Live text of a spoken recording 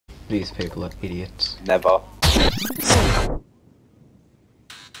These people are idiots. Never.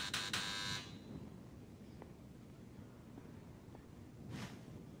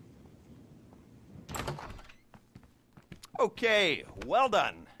 Okay, well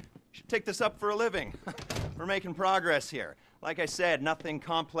done. Should take this up for a living. We're making progress here. Like I said, nothing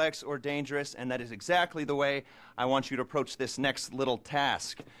complex or dangerous, and that is exactly the way I want you to approach this next little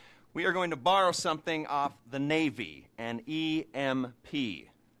task. We are going to borrow something off the Navy, an EMP.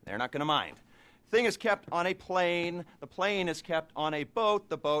 They're not going to mind. Thing is kept on a plane. The plane is kept on a boat.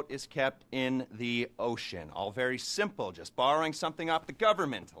 The boat is kept in the ocean. All very simple, just borrowing something off the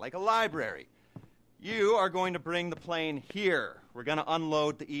government, like a library. You are going to bring the plane here. We're going to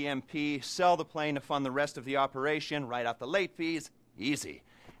unload the EMP, sell the plane to fund the rest of the operation, write out the late fees. Easy.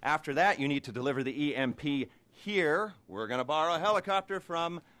 After that, you need to deliver the EMP here. We're going to borrow a helicopter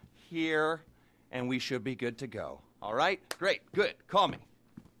from here, and we should be good to go. All right? Great. Good. Call me.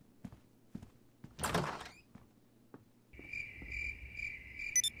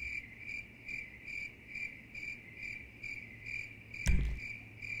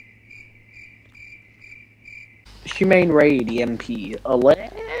 Humane Raid EMP.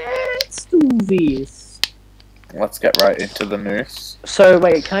 Let's do this. Let's get right into the news. So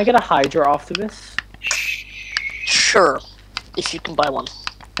wait, can I get a Hydra after this? Sure, if you can buy one.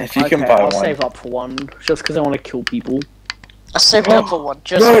 If you can buy I'll one. save up for one, just because I want to kill people. I'll save up for one.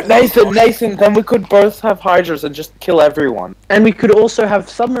 Just No, Nathan, then we could both have Hydras and just kill everyone. And we could also have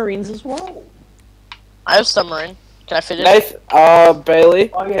submarines as well. I have submarine. Can I fit it? Nathan, Bailey,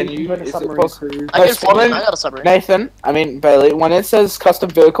 Oh yeah, can you you, got a is it submarine possible? crew. I can fit it. I got a submarine. Nathan, Bailey, when it says custom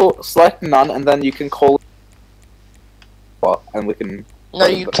vehicle, select none, and then you can call it what, and we can... No,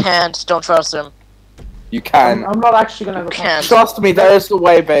 you can't. Don't trust him. You can. I'm not actually gonna have a Can't. Trust me, there is the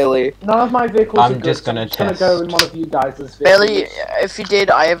way, Bailey. None of my vehicles I'm are good, just so gonna I'm just gonna test. go in one of you guys' vehicles. Bailey, if you did,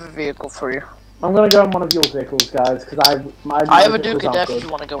 I have a vehicle for you. I'm gonna go in one of your vehicles, guys, because my I have a vehicles Duke of aren't Death if good. you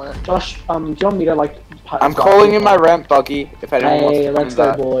want to go in it. Josh, do you want me to like... I'm calling in my ramp buggy, if anyone wants Hey, to let's come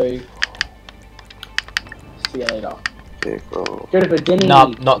go, that boy. See you later. vehicle. Go to Virginia. No,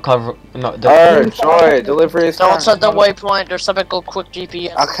 not cover. Not. Oh, Joy, delivery is Don't coming. set the waypoint. There's something called quick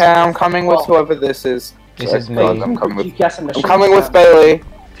GPS. Okay, I'm coming with whoever this is. This is me. I'm coming with, GPS and I'm coming with Bailey.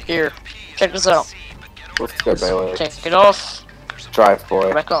 Here, check this out. Let's go, Bailey. Take it off. Drive,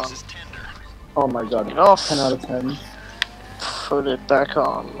 boy. Back on. Oh my god. Take it off. 10 out of 10. Put it back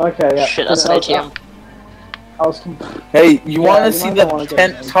on. Okay, yeah. Shit, that's an ATM. I was... Hey, you Yeah, want you to see might the not wanna get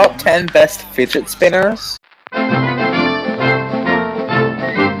an top ATM. 10 best fidget spinners?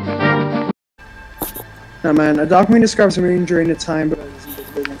 Now, man, a document describes a moon during a time but is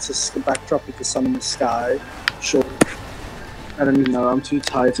invisible against a backdrop with the sun in the sky. Sure. I don't even know, I'm too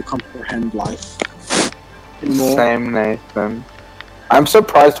tired to comprehend life anymore. Same, Nathan. I'm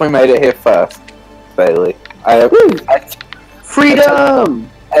surprised we made it here first, Bailey. I Freedom!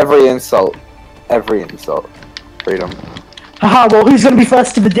 every insult. Every insult. Freedom. Haha, well, who's gonna be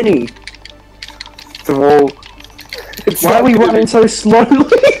first to the dinny? The wall. It's Why are not we gonna running so slowly?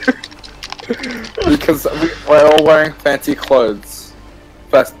 be- Because we're all wearing fancy clothes.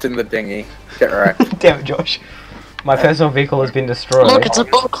 First in the dinghy. Get right. Damn it, Josh. My personal vehicle has been destroyed. Look, it's a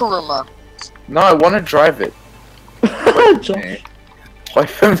boat Kuruma. No, I want to drive it. Josh. Wait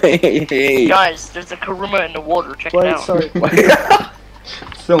for me. Guys, there's a Kuruma in the water. Check it Wait, out. sorry.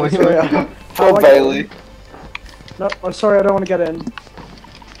 So Sorry, Poor Bailey. No, I'm sorry, I don't want to get in.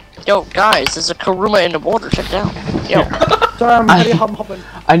 Yo, guys, there's a Kuruma in the water. Check it out. Yo, Sorry, I'm already hopping.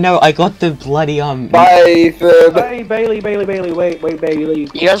 I know. I got the bloody Bye, the... Hey, Bailey, wait, Bailey.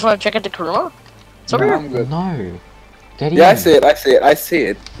 you guys want to check out the Kuruma? It's over No, here. I'm good. No. Get in. Yeah, I see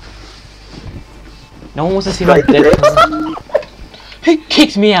it. No one wants to see my dead cousin. Who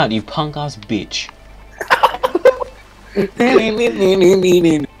kicked me out, you punk ass bitch?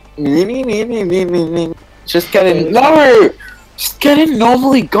 Just get in. No! Just get in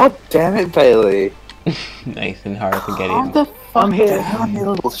normally, god damn it, Bailey. Nathan, hurry up and get Calm in. the fuck I'm here. down, you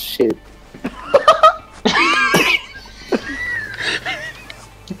little shit.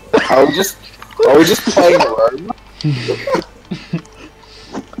 Are we just playing Rome?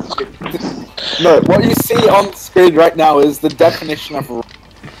 No, what you see on the screen right now is the definition of Rome.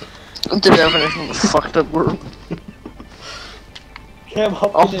 The definition of a fucked up word. Okay, I'm Oh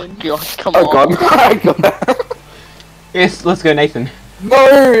hopping my in. god, come Oh on. god, Yes, let's go, Nathan.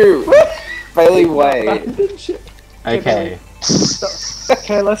 No! Bailey, wait. Okay.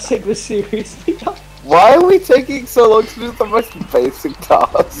 Okay, let's take this seriously. Why are we taking so long to do the most basic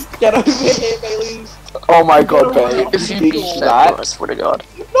task? Get over here, Bailey. Oh my god, Bailey. If you Did beat that? that, I swear to god.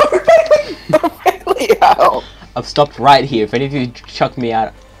 Bailey, how? I've stopped right here. If any of you chuck me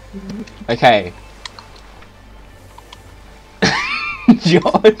out, Okay.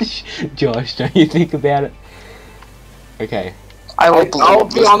 Josh, don't you think about it? Okay. I will blow I'll up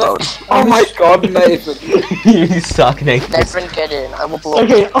be this honest. boat. Oh my god, Nathan. You suck, Nathan. Nathan, get in. I will blow up.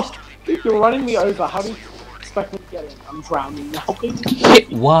 Okay, oh, you're running me over. How do you expect me to get in? I'm drowning now.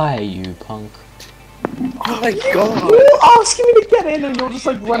 Why, you punk? Oh my god. You're asking me to get in and you're just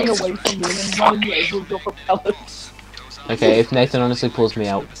like running away from me and then running me over with your propellers. Okay, if Nathan honestly pulls me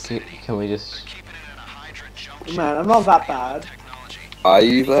out, can we just... Man, I'm not that bad. Are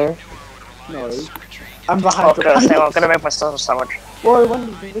you there? No. I'm behind the I'm gonna make myself a sandwich. Whoa, when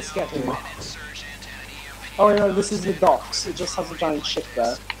did this get here? Oh no, this is the docks. It just has a giant ship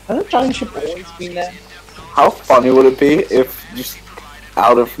there. Has a giant ship always been there? How funny would it be if just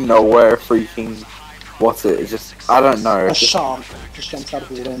out of nowhere freaking... What's it? It's just... I don't know. A shark just jumps out of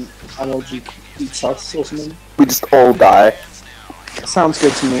the water and LLG eats us or something. We just all die. Sounds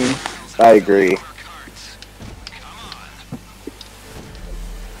good to me. I agree.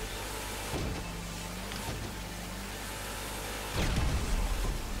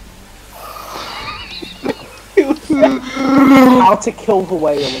 How to kill the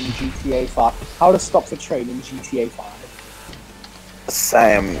whale in GTA 5. How to stop the train in GTA 5.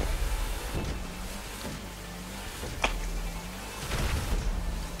 Same.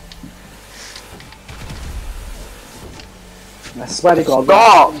 I swear to God,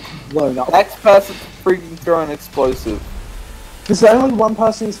 Stop! blown up. Next person to freaking throw an explosive. There's only one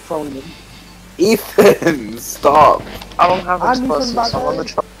person who's throwing them. Ethan, stop. I don't have I'm Ethan explosives. I'm on the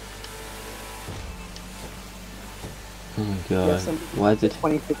truck. Oh my god. Yes, Why is it...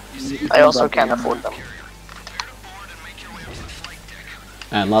 2015. I also can't afford them.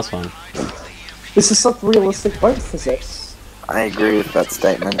 And last one. This is such realistic boat physics. I agree with that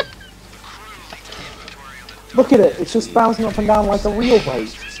statement. Look at it, it's just bouncing up and down like a real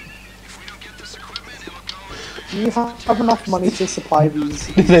boat. Do you have enough money to supply these?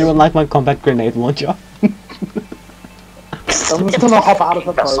 Does anyone like my combat grenade launcher? I'm just gonna hop out of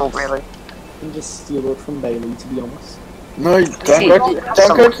the That's all boat really. and just steal it from Bailey, to be honest. No,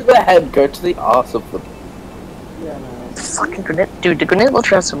 don't go to the head, go to the arse of the... Yeah, no. Fucking grenade. Dude, the grenade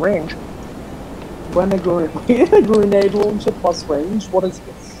launcher has some range. When a grenade launcher plus range, what is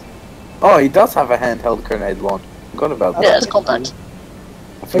this? Oh, he does have a handheld grenade launcher. Forgot about that. Yeah, it's called that.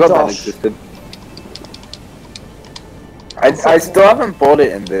 I forgot that Josh. existed. I still haven't bought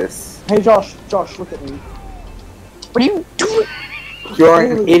it in this. Hey Josh, look at me. What are you doing? You're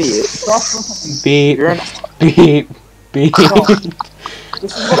an idiot. Josh, look at me. Beep. You're an... Beep. Beep.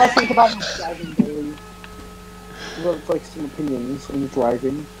 This is what I think about you driving, Bailey. You've got like some opinions when you're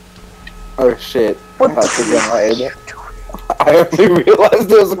driving. Oh shit. What That's the again fuck? right. I only realized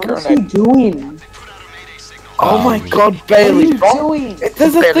there was a What is he grenade. doing? Oh my god, What are Bailey. you doing?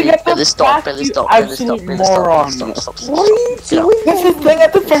 There's a thing at the back, Billy, you stop, absolute moron. What are you doing? There's a thing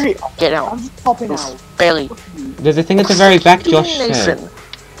at the very... Get out. I'm just popping out. Bailey. There's a thing at the very back, Josh said. Nathan.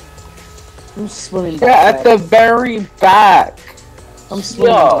 I'm swimming Yeah, back at there. the very back. I'm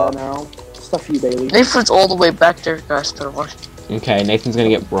swimming Yeah. there now. Stuff you, Bailey. Nathan's all the way back there, guys. Better watch. Okay, Nathan's gonna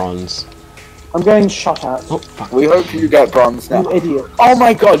get bronze. I'm getting shot at. Oh, fuck. We hope you get bronze now. You idiot. Oh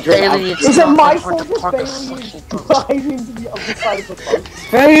my god, you're Bailey, it's Is it not my that hard fault to that park a Bailey is fucking boat. driving to the other side of the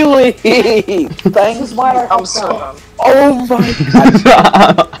boat? Bailey! This Thanks. is why I I'm hopped so out. done. Oh my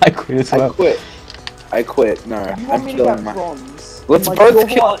god. I quit as I well. quit. I quit. No, You I'm want me to killing get my... bronze? Let's Like, both you're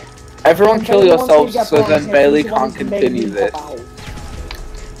kill... what? Everyone When kill Bailey wants me to yourselves get so bronze, then Bailey he's the one can't who made continue me this. pop out.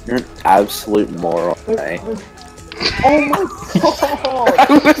 You're an absolute moron, eh? Oh my god!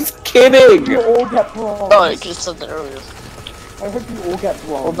 I was kidding! You all get bronze. Oh, I just said that earlier. I hope you all get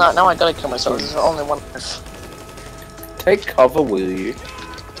Well, bronze. now I gotta kill myself. There's only one life. Take cover, will you?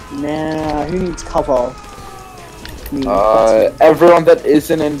 Nah, who needs cover? Me. Everyone that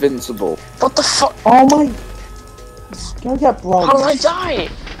isn't invincible. What the fuck? Oh my... Go get bronze. How did I die?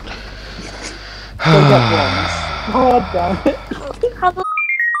 Go get bronze. God damn it.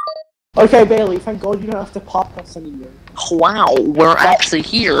 Okay, Bailey, thank God you don't have to pop us anymore. Wow, we're actually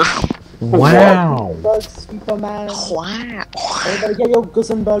here. Wow. Gusenberg Sweeperman. Wow. Everybody get your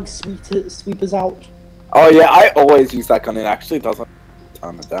Gusenberg sweepers out. Oh yeah, I always use that gun. It actually doesn't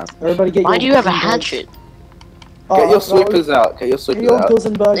turn it down. Everybody get Why your do you have a Gusenberg- hatchet? Oh, Get your I've got- sweepers out. Get your Get sweepers your out.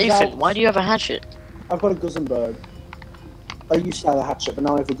 Gusenberg Nathan, out. why do you have a hatchet? I've got a Gusenberg. I used to have a hatchet, but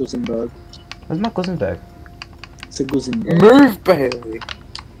now I have a Gusenberg. Where's my Gusenberg? It's a Gusenberg. Move, Bailey.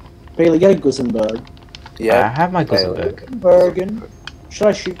 Bailey, get a Gusenberg. I Yeah. have my Bailey. Gusenberg. Bergen. Should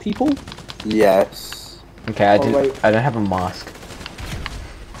I shoot people? Yes. Okay, I Oh, do. wait. I don't have a mask.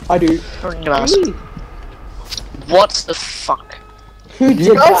 I do. Turn your mask. Really? What the fuck? Who You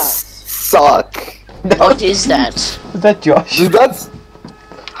did guys that? suck. What is that? Is that Josh? Dude, that's...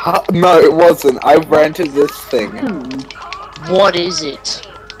 No, it wasn't. I rented this thing. What is it?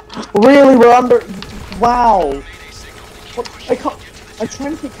 Really, we're under. Wow. What? I can't. I'm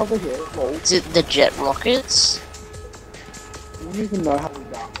trying to take cover here. Lol. Is it the jet rockets? I don't even know how we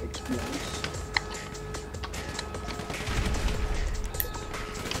got it, to be honest.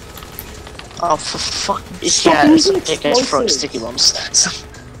 Oh, for fuck. Stop Yeah, it's using a big ass front explosives. sticky bombs.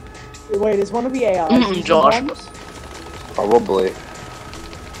 Wait, is one of the AI? Josh. Probably.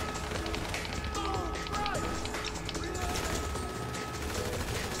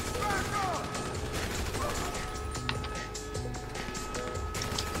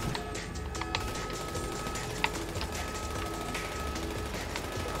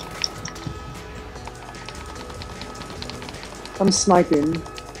 I'm sniping.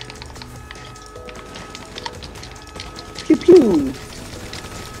 Pew pew!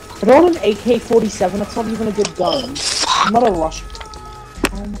 I don't want an AK-47, that's not even a good gun. I'm not a rush.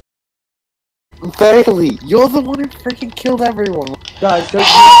 Bailey, you're the one who freaking killed everyone. Guys, don't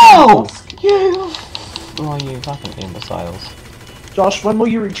Oh! You! Oh, you fucking imbeciles. Josh, when will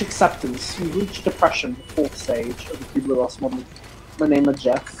you reach acceptance? You reach depression, the 4th stage of the Kubler Ross model. My name is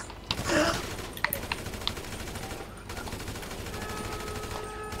Jeff.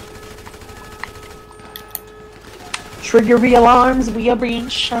 Trigger the alarms, we are being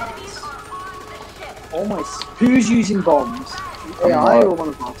shot. Oh my... Who's using bombs? AI or one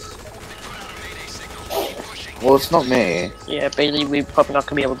of us? Well, it's not me. Yeah, Bailey, we're probably not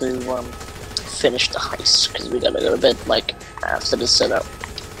gonna be able to finish the heist because we gotta go to bed like after the setup.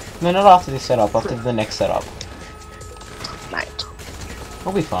 No, not after this setup, after the next setup. Night.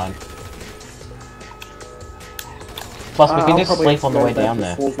 We'll be fine. Plus, we can I'll just probably sleep have on to the go way to bed down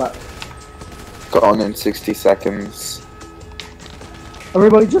there. before that. Gone in 60 seconds.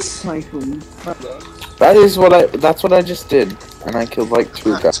 Everybody just snipe them. That's what I just did. And I killed like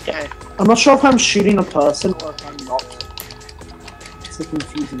 2 That's guys. okay. I'm not sure if I'm shooting a person or if I'm not. It's a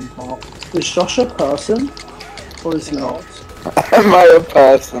confusing part. Is Josh a person? Or is he not? Am I a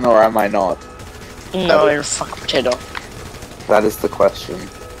person or am I not? No, you're a fucking potato. That is the question.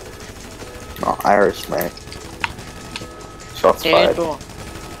 Not Irish, mate. Shots fired. Potato.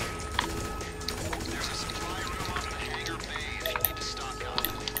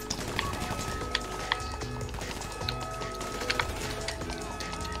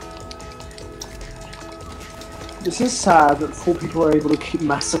 This is sad that 4 people are able to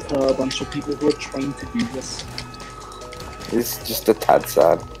massacre a bunch of people who are trained to do this. It's just a tad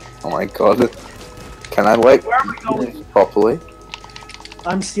sad. Oh my god. Can I like move properly?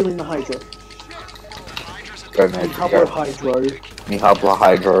 I'm stealing the Hydra. Go, Mi mate. hablo Go. Hydro. Mi habla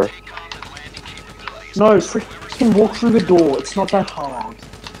hydro. No, freaking walk through the door. It's not that hard.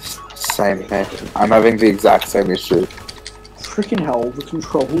 Same, mate. I'm having the exact same issue. Freaking hell, the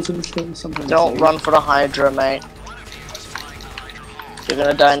controls and things sometimes. Don't run for the Hydra, mate. You're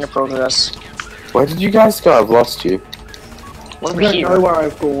gonna die in the progress. Where did you guys go? I've lost you. I Over don't here. know where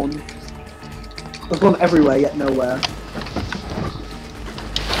I've gone. I've gone everywhere, yet nowhere.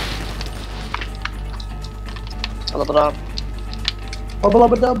 Blah,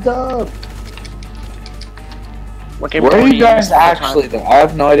 Bubba dub dub. Where are you guys actually though? I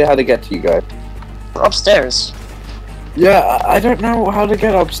have no idea how to get to you guys. We're upstairs. Yeah, I don't know how to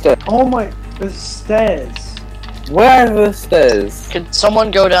get upstairs. Oh my, there's stairs. Where are the stairs? Could someone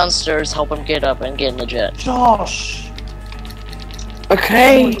go downstairs, help him get up, and get in the jet? Josh!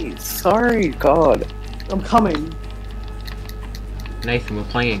 Okay, sorry, God. I'm coming. Nathan, we're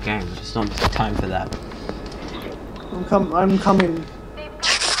playing a game. It's not time for that. I'm coming.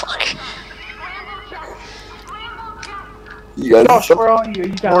 Fuck. You guys Josh, where are you? Are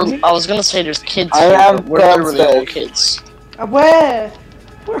you down me? I was gonna say there's kids I here, am but we're literally all downstairs. kids. Where?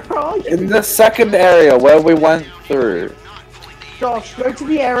 Where are you? in the second area where we went through. Josh, go to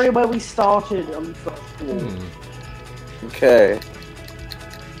the area where we started on the first floor. Okay.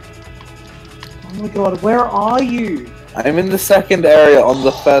 Oh my god, where are you? I'm in the second area on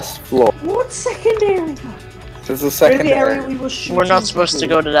the first floor. What second area? There's a Go to second the area area. we were shooting. We're not supposed to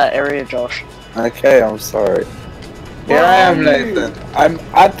go to that area, Josh. Okay, I'm sorry. Here Where I am, are you? Nathan. I'm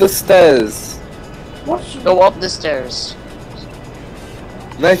at the stairs. What? Go up the stairs.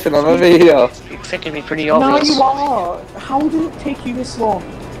 Nathan, I'm over here. You're thinking me pretty Now obvious. you are. How did it take you this long?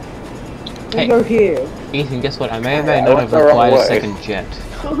 We Hey. go here. Ethan, guess what? I may or may I not went have the wrong acquired a way. second jet.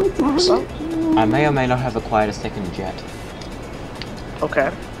 Oh, damn So? it. I may or may not have acquired a second jet.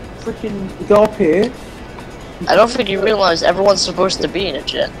 Okay. Freaking go up here. I don't think you realize everyone's supposed to be in a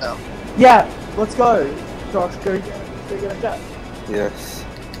jet now. Yeah, let's go. Josh, go get a jet. Yes.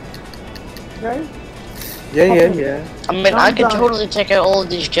 Okay? Yeah. I mean, I can totally take out all of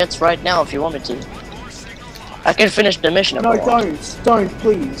these jets right now if you want me to. I can finish the mission if No, I want. don't,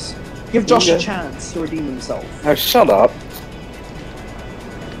 please. Give Josh Yeah. a chance to redeem himself. No, shut up.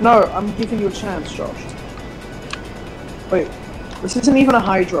 No, I'm giving you a chance, Josh. Wait, this isn't even a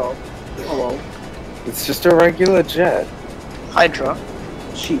Hydra. Oh well. It's just a regular jet. Hydra.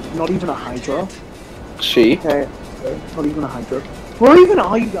 Sheep, not even a Hydra. She? Okay, not even a Hydra. Where even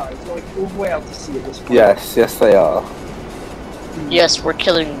are you guys? You're like all the way out to sea at this point. Yes, they are. Yes, we're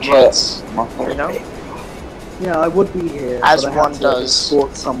killing jets. You know? Yeah, I would be here. As but I one have to does.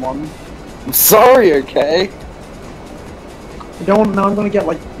 escort someone. I'm sorry, okay? I don't know, I'm gonna get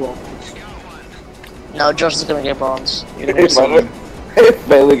like bronze. No, Josh is gonna get bronze. You're gonna get If silver. if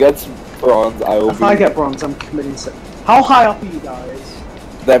Bailey gets bronze, I will If be. I get bronze, I'm committing sin. How high up are you guys?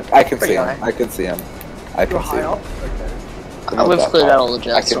 I can Pretty see him. high. I can see him. I You're can see high him. up? Okay. We've that cleared high. out all the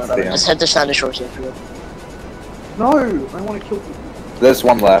jets. I can So see him. let's head to Sandy Shores if you will. No, I want to kill people. There's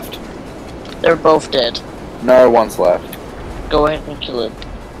one left. They're both dead. No, one's left. Go ahead and kill it.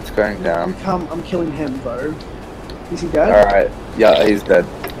 It's going down. I'm killing him though. Is he dead? Alright. Yeah, he's dead.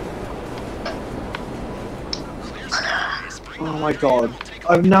 Oh my god.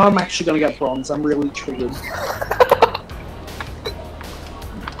 Now I'm actually gonna get bronze. I'm really triggered.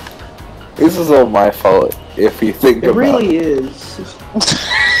 This is all my fault, if you think It about really is.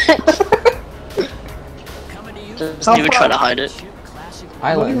 Doesn't even try to hide it.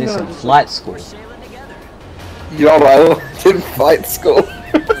 I What are learned you this in gonna do? flight school. You know what I learned in flight school?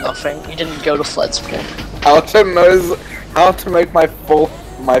 Nothing. You didn't go to flight school. How to knows how to make my full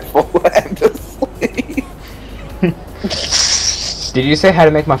hand asleep. Did you say how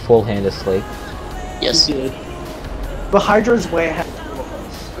to make my full hand asleep? Yes. He did. The Hydra's way ahead of all of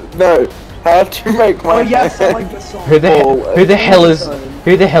us. No, how to make my Oh yes, I hand like this song. Who the hell is Zone.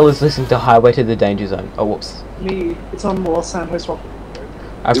 who the hell is listening to Highway to the Danger Zone? Oh whoops. Me. It's on Los Santos Rock.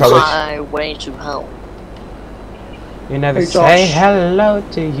 I probably Highway to hell. you never Hey, say Josh. hello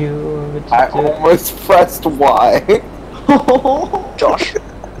to you. I almost pressed Y. Josh.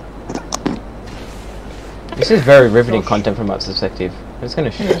 This is very riveting content from my perspective. I'm just gonna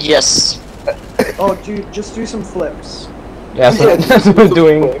shoot. Yes. Oh dude, just do some flips. Yeah, that's what I'm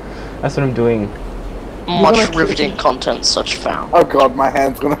doing. That's what I'm doing. Much gonna kill riveting me. content such found. Oh god, my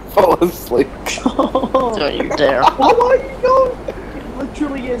hand's gonna fall asleep. Don't you dare. Oh my god! It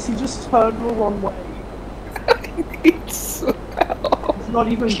literally is, he just turned the wrong way. It's He's not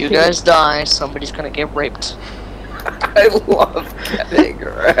even If you kidding. guys die, somebody's gonna get raped. I love getting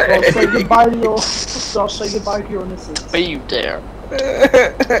Well, say right. goodbye to your... Josh, say goodbye to your innocence. But you dare.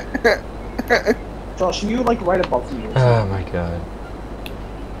 Josh, you like right above me. Oh my god.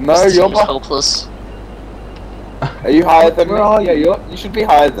 No, This you're team's hopeless. Are you higher than me? Where are Yeah, you? you should be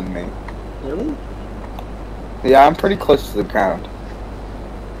higher than me. Really? Yeah, I'm pretty close to the ground.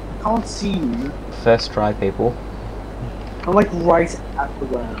 I can't see you. First try, people. I'm like right at the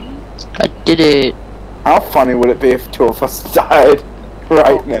ground. I did it. How funny would it be if two of us died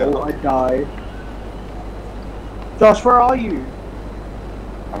right Oh, now? I died. Josh, where are you?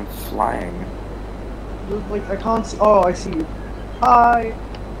 I'm flying. You're, like, I can't see. Oh, I see you. Hi!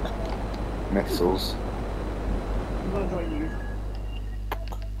 Missiles. I'm gonna join you.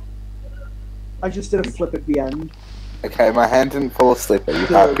 I just did a flip at the end. Okay, my hand didn't fall asleep. Are you Good.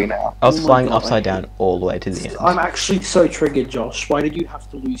 happy now? I was Oh my flying God. upside down all the way to the end. I'm actually so triggered, Josh. Why did you have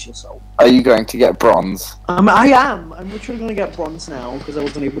to lose yourself? Are you going to get bronze? I am! I'm literally gonna get bronze now, because I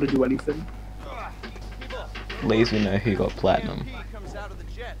wasn't able to do anything. At least we know who got platinum.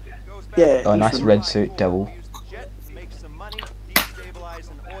 Yeah. Oh, nice Ethan. red suit, devil.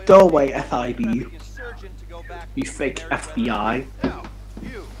 Go away, FIB. You fake FBI.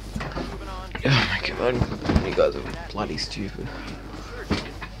 Oh my god, you guys are bloody stupid.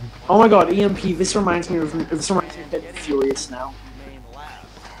 Oh my god, EMP, this reminds me of Dead Furious now.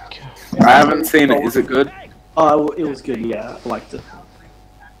 I haven't seen it. Is it good? Oh, it was good, yeah. I liked it.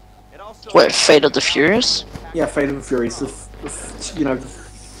 Wait, Fate of the Furious? Yeah, Fate of the Furious, you know...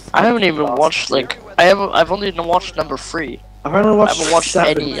 I haven't even watched, like, I've only watched number 3. I've only I watched haven't watched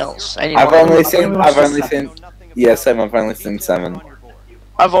 7. any else. I've Anyone. only watched seen. Yeah, 7. I've only seen 7.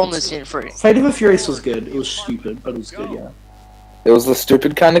 I've only seen 3. Fate of the Furious was good. It was stupid, but it was good, yeah. It was the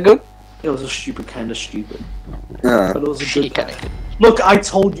stupid kind of good. It was a stupid kind of stupid. Yeah. But it was a Shitty good kind of. Look, I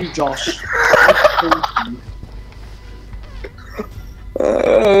told you, Josh. I told you.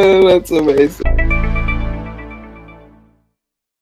 That's amazing.